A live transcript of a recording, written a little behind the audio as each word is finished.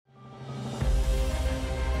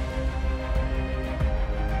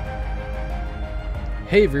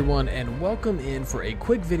Hey everyone, and welcome in for a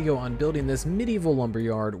quick video on building this medieval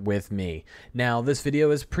lumberyard with me. Now this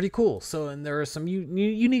video is pretty cool, and there are some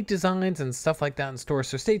unique designs and stuff like that in store,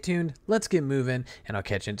 so stay tuned, let's get moving, and I'll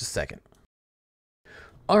catch you in just a second.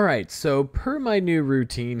 Alright, so per my new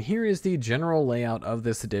routine, here is the general layout of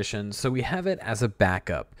this edition, so we have it as a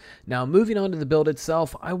backup. Now moving on to the build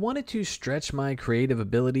itself, I wanted to stretch my creative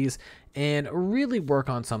abilities and really work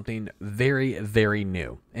on something very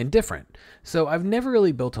new and different. So I've never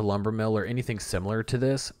really built a lumber mill or anything similar to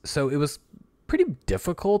this, so it was pretty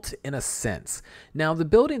difficult in a sense. Now the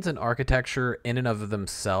buildings and architecture in and of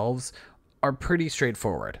themselves are pretty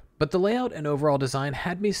straightforward, but the layout and overall design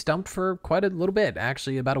had me stumped for quite a little bit,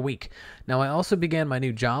 actually about a week. Now I also began my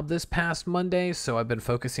new job this past Monday, so I've been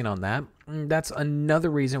focusing on that. That's another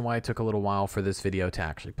reason why it took a little while for this video to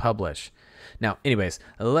actually publish. Now anyways,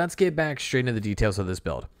 let's get back straight into the details of this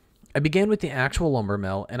build. I began with the actual lumber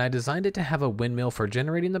mill, and I designed it to have a windmill for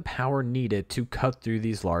generating the power needed to cut through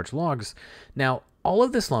these large logs. Now all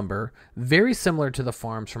of this lumber, very similar to the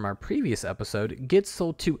farms from our previous episode, gets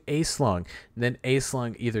sold to A-Slung. Then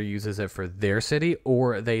A-Slung either uses it for their city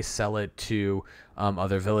or they sell it to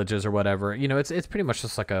other villages or whatever. You know, it's pretty much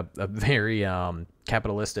just like a very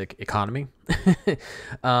capitalistic economy.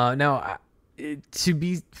 Now, to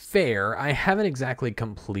be fair, I haven't exactly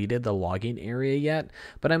completed the logging area yet,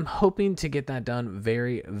 but I'm hoping to get that done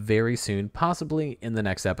very soon, possibly in the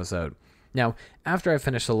next episode. Now, after I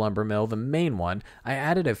finished the lumber mill, the main one, I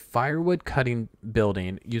added a firewood cutting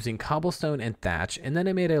building using cobblestone and thatch, and then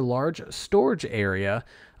I made a large storage area,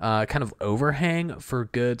 kind of overhang for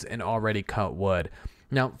goods and already cut wood.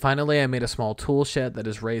 Now, finally, I made a small tool shed that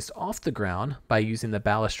is raised off the ground by using the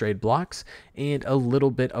balustrade blocks and a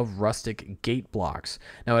little bit of rustic gate blocks.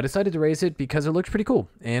 Now, I decided to raise it because it looks pretty cool,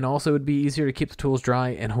 and also it would be easier to keep the tools dry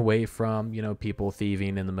and away from, you know, people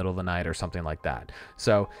thieving in the middle of the night or something like that.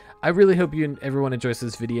 So, I really hope everyone enjoys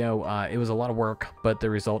this video. It was a lot of work, but the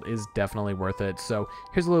result is definitely worth it. So,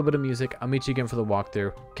 here's a little bit of music. I'll meet you again for the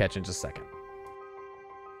walkthrough. Catch you in just a second.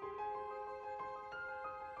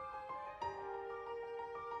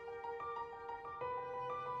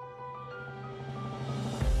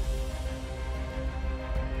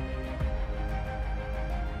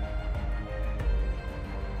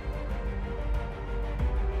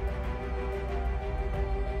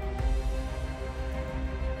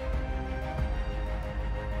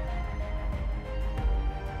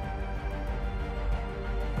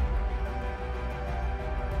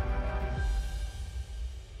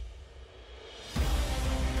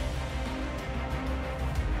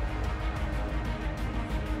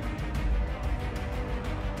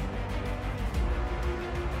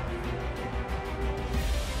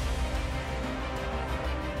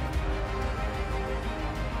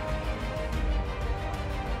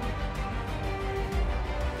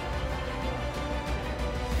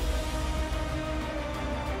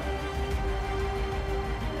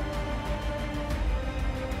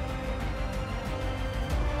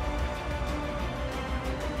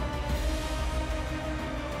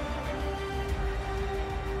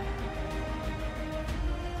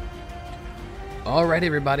 Alright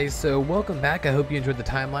everybody, so welcome back. I hope you enjoyed the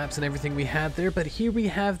time lapse and everything we had there, but here we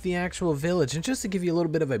have the actual village, and just to give you a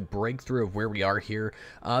little bit of a breakthrough of where we are here,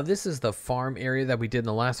 this is the farm area that we did in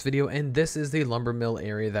the last video, and this is the lumber mill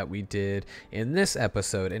area that we did in this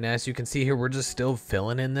episode. And as you can see here, we're just still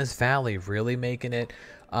filling in this valley, really making it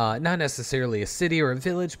not necessarily a city or a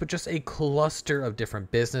village, but just a cluster of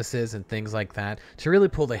different businesses and things like that to really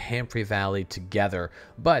pull the Humphrey Valley together.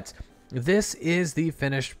 But this is the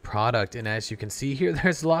finished product, and as you can see here,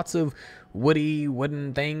 there's lots of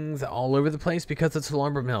wooden things all over the place because it's a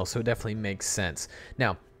lumber mill, so it definitely makes sense.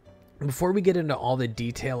 Now, before we get into all the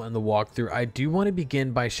detail in the walkthrough, I do want to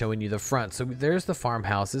begin by showing you the front. So there's the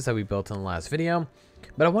farmhouses that we built in the last video,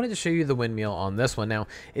 but I wanted to show you the windmill on this one. Now,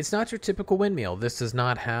 it's not your typical windmill. This does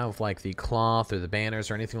not have like the cloth or the banners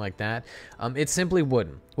or anything like that. It's simply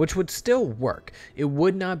wooden, which would still work. It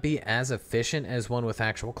would not be as efficient as one with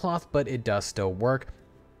actual cloth, but it does still work.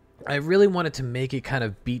 I really wanted to make it kind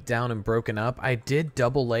of beat down and broken up. I did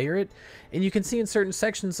double layer it, and you can see in certain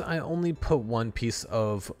sections I only put one piece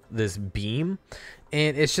of this beam,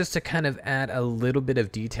 and it's just to kind of add a little bit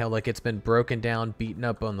of detail, like it's been broken down, beaten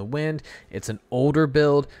up on the wind. It's an older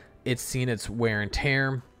build, it's seen its wear and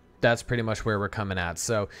tear. That's pretty much where we're coming at.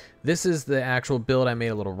 So this is the actual build. I made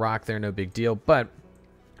a little rock there, no big deal. But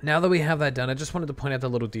now that we have that done, I just wanted to point out the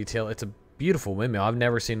little detail. It's a beautiful windmill. I've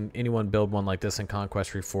never seen anyone build one like this in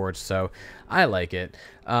Conquest Reforged, so I like it.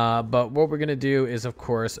 But what we're going to do is, of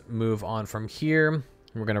course, move on from here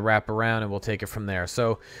We're going to wrap around and we'll take it from there.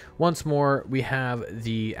 So once more, we have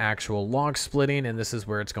the actual log splitting, and this is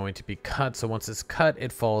where it's going to be cut. So once it's cut,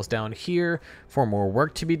 it falls down here for more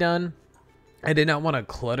work to be done. I did not want to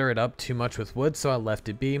clutter it up too much with wood, so I left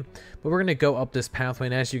it be. But we're going to go up this pathway,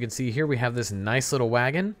 and as you can see here, we have this nice little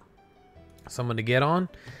wagon. Someone to get on,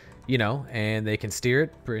 you know, and they can steer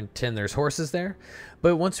it, pretend there's horses there.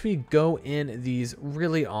 But once we go in these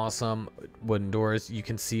really awesome wooden doors, you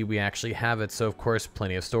can see we actually have it. So of course,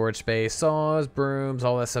 plenty of storage space, saws, brooms,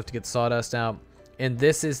 all that stuff to get sawdust out. And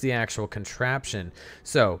this is the actual contraption.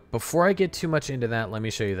 So before I get too much into that, let me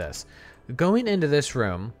show you this. Going into this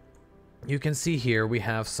room, you can see here we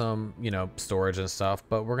have some, you know, storage and stuff,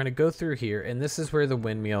 but we're going to go through here, and this is where the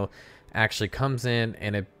windmill actually comes in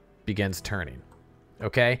and it begins turning.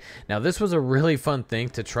 Okay, now this was a really fun thing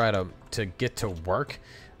to try to get to work.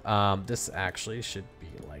 This actually should be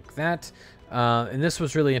like that, and this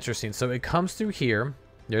was really interesting. So it comes through here,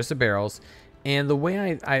 there's the barrels, and the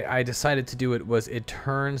way I decided to do it was it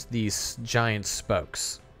turns these giant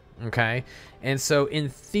spokes. Okay, and so in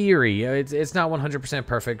theory, it's not 100%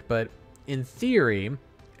 perfect, but in theory,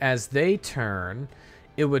 as they turn,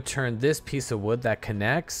 it would turn this piece of wood that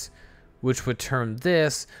connects, which would turn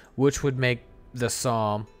this, which would make the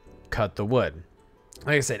saw cut the wood.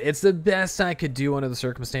 Like I said, it's the best I could do under the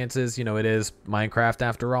circumstances. You know, it is Minecraft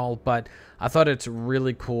after all, but I thought it's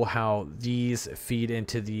really cool how these feed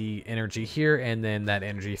into the energy here, and then that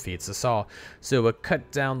energy feeds the saw. So it would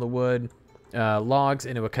cut down the wood logs,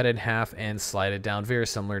 and it would cut it in half and slide it down, very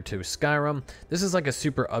similar to Skyrim. This is like a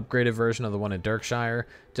super upgraded version of the one in Berkshire,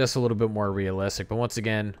 just a little bit more realistic. But once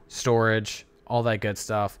again, storage, all that good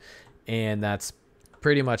stuff, and that's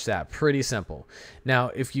pretty much that. Pretty simple. Now,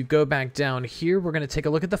 if you go back down here, we're going to take a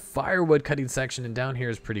look at the firewood cutting section, and down here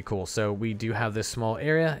is pretty cool. So we do have this small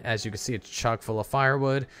area. As you can see, it's chock full of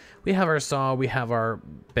firewood. We have our saw, we have our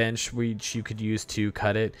bench, which you could use to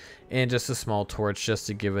cut it, and just a small torch just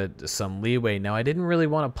to give it some leeway. Now, I didn't really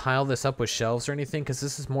want to pile this up with shelves or anything, because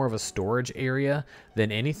this is more of a storage area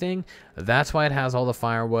than anything. That's why it has all the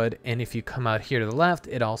firewood, and if you come out here to the left,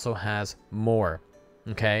 it also has more.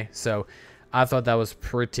 Okay, so I thought that was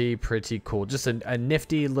pretty cool. Just a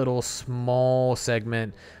nifty little small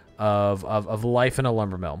segment of life in a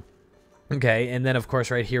lumber mill. Okay, and then of course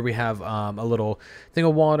right here we have a little thing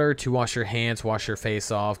of water to wash your hands, wash your face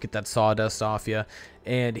off, get that sawdust off you.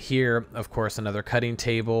 And here, of course, another cutting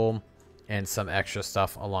table and some extra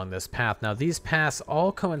stuff along this path. Now these paths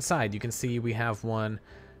all coincide. You can see we have one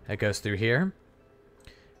that goes through here.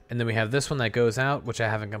 And then we have this one that goes out, which I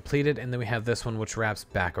haven't completed. And then we have this one, which wraps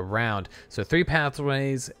back around. So 3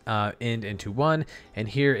 pathways end into one. And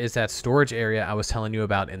here is that storage area I was telling you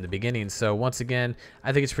about in the beginning. So once again,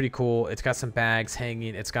 I think it's pretty cool. It's got some bags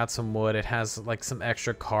hanging. It's got some wood. It has like some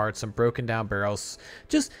extra carts, some broken down barrels.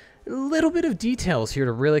 Just a little bit of details here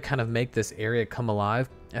to really kind of make this area come alive.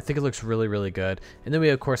 I think it looks really good. And then we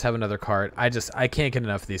of course have another cart. I can't get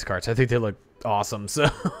enough of these carts. I think they look awesome. So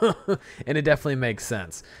and it definitely makes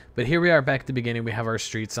sense. But here we are back at the beginning. We have our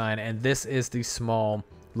street sign, and this is the small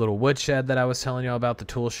little wood shed that I was telling you about, the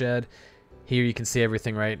tool shed. Here you can see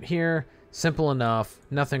everything right here. Simple enough,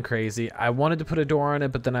 nothing crazy. I wanted to put a door on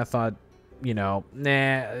it, but then I thought, you know,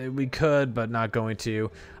 nah, we could, but not going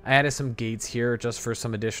to. I added some gates here just for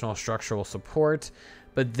some additional structural support,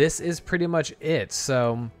 but this is pretty much it.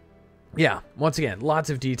 So yeah, once again, lots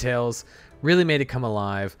of details, really made it come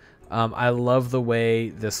alive. I love the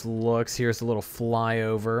way this looks. Here's a little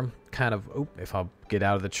flyover, kind of, oh, if I'll get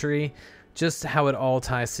out of the tree, just how it all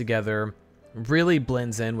ties together, really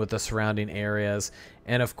blends in with the surrounding areas.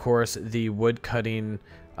 And of course, the wood cutting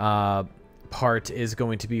part is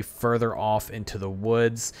going to be further off into the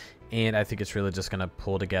woods, and I think it's really just going to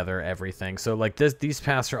pull together everything. So like these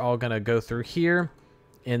paths are all going to go through here,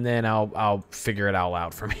 and then I'll figure it all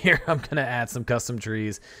out from here. I'm going to add some custom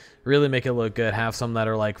trees, really make it look good, have some that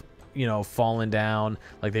are like, you know, fallen down,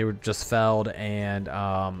 like they were just felled, and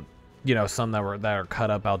you know, some that are cut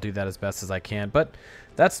up. I'll do that as best as I can, but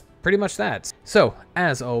that's pretty much that. So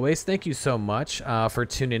as always, thank you so much for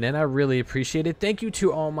tuning in. I really appreciate it. Thank you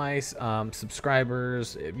to all my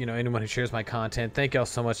subscribers, you know, anyone who shares my content. Thank y'all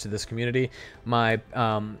so much to this community, my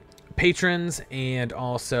patrons, and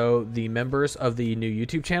also the members of the new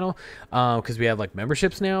YouTube channel, because we have like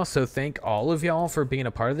memberships now. So thank all of y'all for being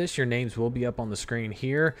a part of this. Your names will be up on the screen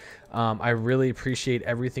here. I really appreciate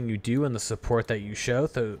everything you do and the support that you show.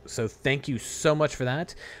 So thank you so much for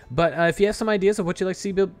that. But if you have some ideas of what you'd like to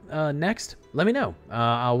see build next, let me know.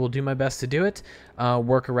 I will do my best to do it,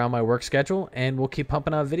 work around my work schedule, and we'll keep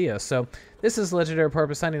pumping out videos. So this is Legendary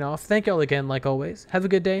Purpose signing off. Thank y'all again, like always. Have a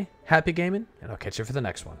good day, happy gaming, and I'll catch you for the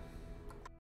next one.